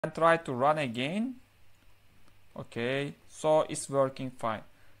and try to run again. Okay, so it's working fine.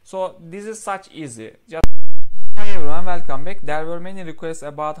 So this is such easy. Just hi everyone, welcome back. There were many requests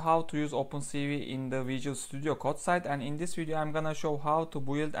about how to use OpenCV in the Visual Studio Code site, and in this video I'm gonna show how to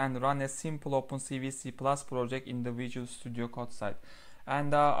build and run a simple OpenCV C project in the Visual Studio Code site.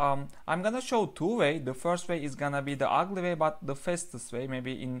 And I'm gonna show two ways. The first way is gonna be the ugly way, but the fastest way.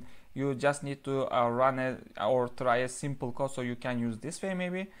 Maybe you just need to run or try a simple code, so you can use this way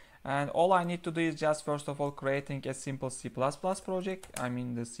maybe. And all I need to do is just first of all creating a simple C++ project. I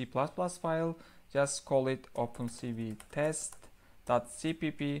mean the C++ file. Just call it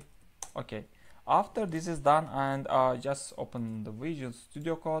opencv-Test.cpp. Okay. After this is done, and just open the Visual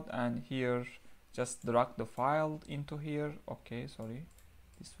Studio Code, and here just drag the file into here. Okay, sorry,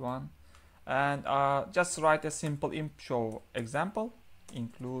 this one, and just write a simple imp show example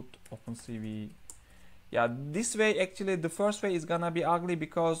include opencv. Yeah, this way actually the first way is gonna be ugly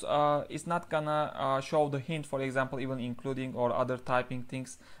because it's not gonna show the hint, for example, even including or other typing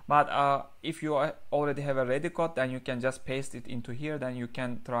things. But if you already have a ready code, then you can just paste it into here. Then you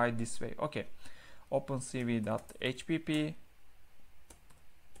can try this way. Okay, opencv.hpp,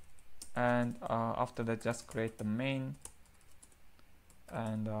 and after that just create the main.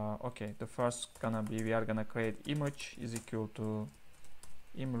 And okay, the first gonna be we are gonna create image is equal to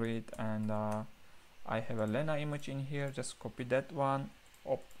imread, and I have a Lena image in here. Just copy that one,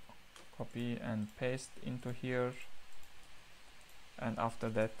 copy and paste into here, and after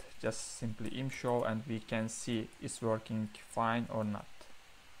that just simply imp show, and we can see it's working fine or not.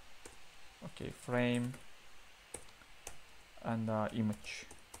 Okay, frame and image,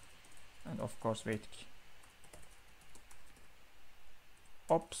 and of course wait key.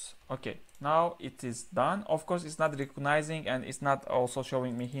 Oops. Okay, now it is done. Of course it's not recognizing, and it's not also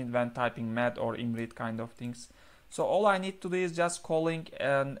showing me hint when typing mat or imread kind of things. So all I need to do is just calling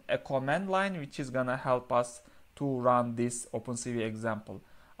a command line which is gonna help us to run this OpenCV example.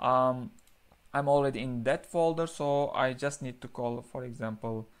 I'm already in that folder, so I just need to call, for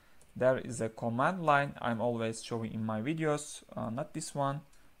example, there is a command line I'm always showing in my videos, not this one.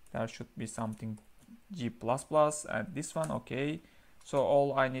 There should be something G++ and this one. Okay, so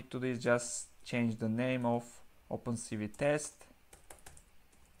all I need to do is just change the name of OpenCV test.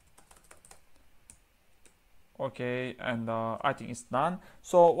 Okay, and I think it's done.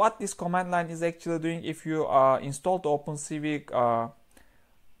 So what this command line is actually doing, if you install the OpenCV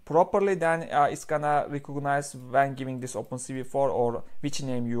properly, then it's gonna recognize when giving this OpenCV4 or which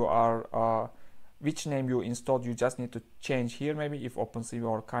name you are which name you installed. You just need to change here, maybe if OpenCV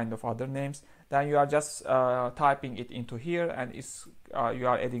or kind of other names. Then you are just typing it into here, and it's you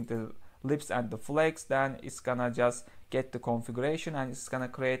are adding the libs and the flags. Then it's gonna just get the configuration, and it's gonna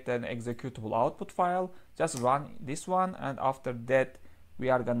create an executable output file. Just run this one, and after that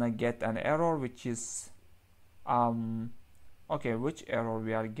we are gonna get an error, which is okay, which error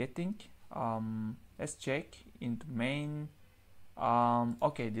we are getting? Let's check into main.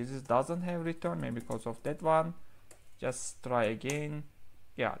 Okay, this doesn't have return, maybe because of that one. Just try again.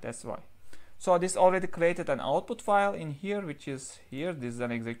 Yeah, that's why. So this already created an output file in here, which is here. This is an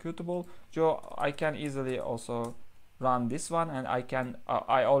executable. So I can easily also run this one, and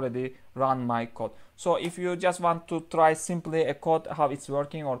I already run my code. So if you just want to try simply a code, how it's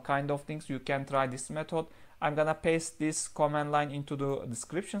working or kind of things, you can try this method. I'm gonna paste this command line into the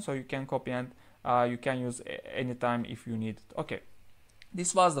description, so you can copy and you can use anytime if you need it. Okay,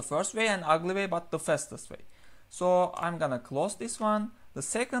 this was the first way, and ugly way, but the fastest way. So I'm gonna close this one. The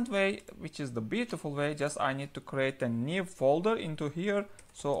second way, which is the beautiful way, just I need to create a new folder into here.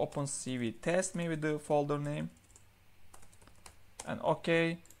 So OpenCV test, maybe the folder name. And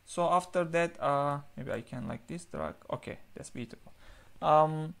okay, so after that maybe I can like this drag. Okay, that's beautiful.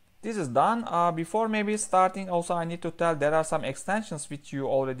 This is done. Before maybe starting, also I need to tell there are some extensions which you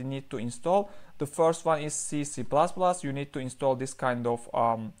already need to install. The first one is C++. You need to install this kind of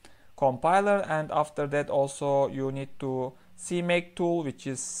compiler, and after that also you need to CMake tool, which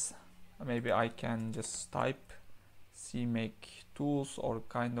is, maybe I can just type CMake tools or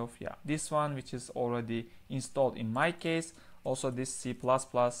kind of, yeah, this one, which is already installed in my case. Also this C++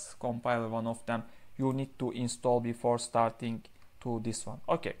 compiler, one of them you need to install before starting to this one.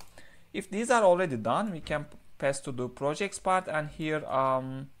 Okay, if these are already done, we can pass to the projects part, and here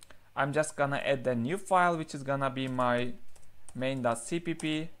I'm just gonna add a new file, which is gonna be my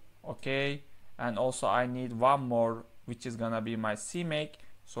main.cpp. Okay, and also I need one more, which is gonna be my CMake.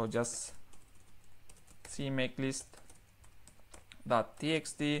 So just CMake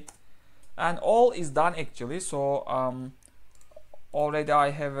list.txt, and all is done actually. So already I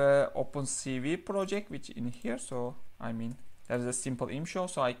have a OpenCV project which in here, so I mean there's a simple imshow,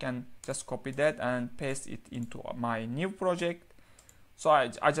 so I can just copy that and paste it into my new project. So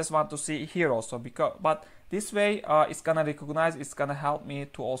I just want to see here also, but this way it's gonna recognize, it's gonna help me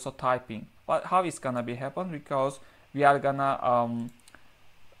to also typing. But how it's gonna be happen, because we are gonna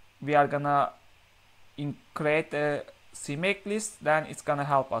create a CMake list, then it's gonna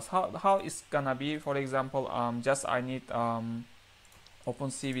help us. How it's gonna be, for example, just I need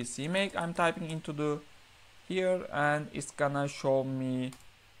OpenCV CMake, I'm typing into the here, and it's gonna show me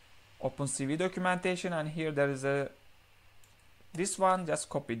OpenCV documentation, and here there is a this one. Just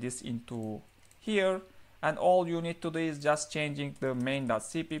copy this into here, and all you need to do is just changing the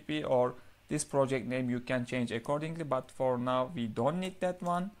main.cpp, or this project name you can change accordingly, but for now we don't need that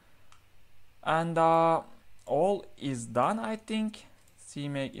one. And all is done, I think.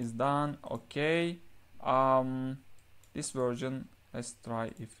 CMake is done. Okay, this version, let's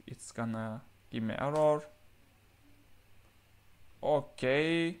try if it's gonna give me error.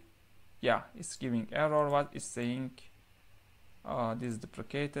 Okay, yeah, it's giving error. What it's saying, this is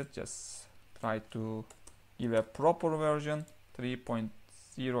deprecated. Just try to give a proper version.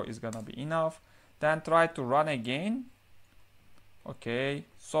 3.0 is gonna be enough. Then try to run again. Okay,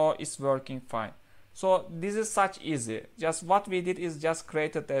 so it's working fine. So this is such easy. Just what we did is just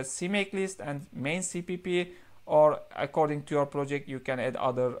created a CMake list and main CPP, or according to your project you can add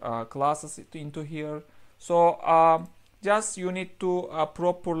other classes into here. So just you need to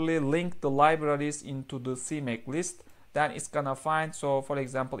properly link the libraries into the CMake list, then it's gonna find. So for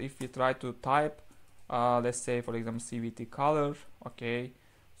example, if we try to type let's say for example CVT color, okay,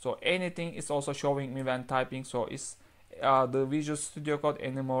 so anything is also showing me when typing. So it's the Visual Studio Code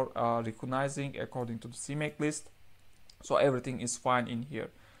anymore recognizing according to the CMake list, so everything is fine in here.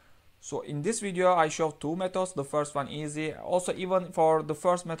 So in this video I showed two methods. The first one easy. Also, even for the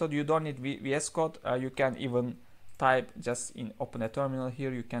first method you don't need VS Code. You can even type just in open a terminal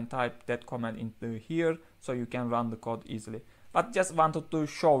here, you can type that command into here, so you can run the code easily. But just wanted to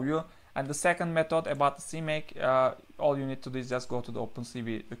show you. And the second method about the CMake, all you need to do is just go to the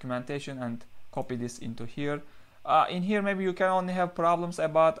OpenCV documentation and copy this into here. In here maybe you can only have problems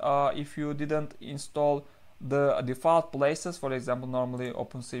about if you didn't install the default places. For example, normally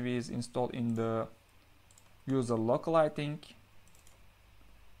OpenCV is installed in the user local, I think.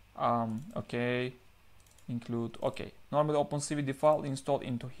 Okay, include, okay, normally OpenCV default installed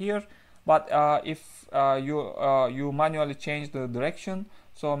into here, but if you manually change the direction,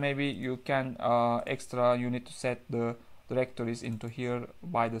 so maybe you can you need to set the directories into here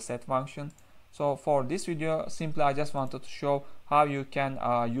by the set function. So for this video, simply I just wanted to show how you can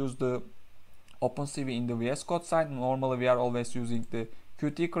use the OpenCV in the VS Code side. Normally we are always using the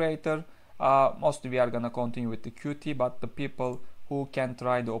Qt creator. Mostly we are gonna continue with the Qt, but the people who can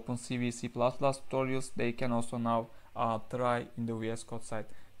try the OpenCV C++ tutorials, they can also now try in the VS Code side.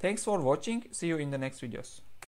 Thanks for watching. See you in the next videos.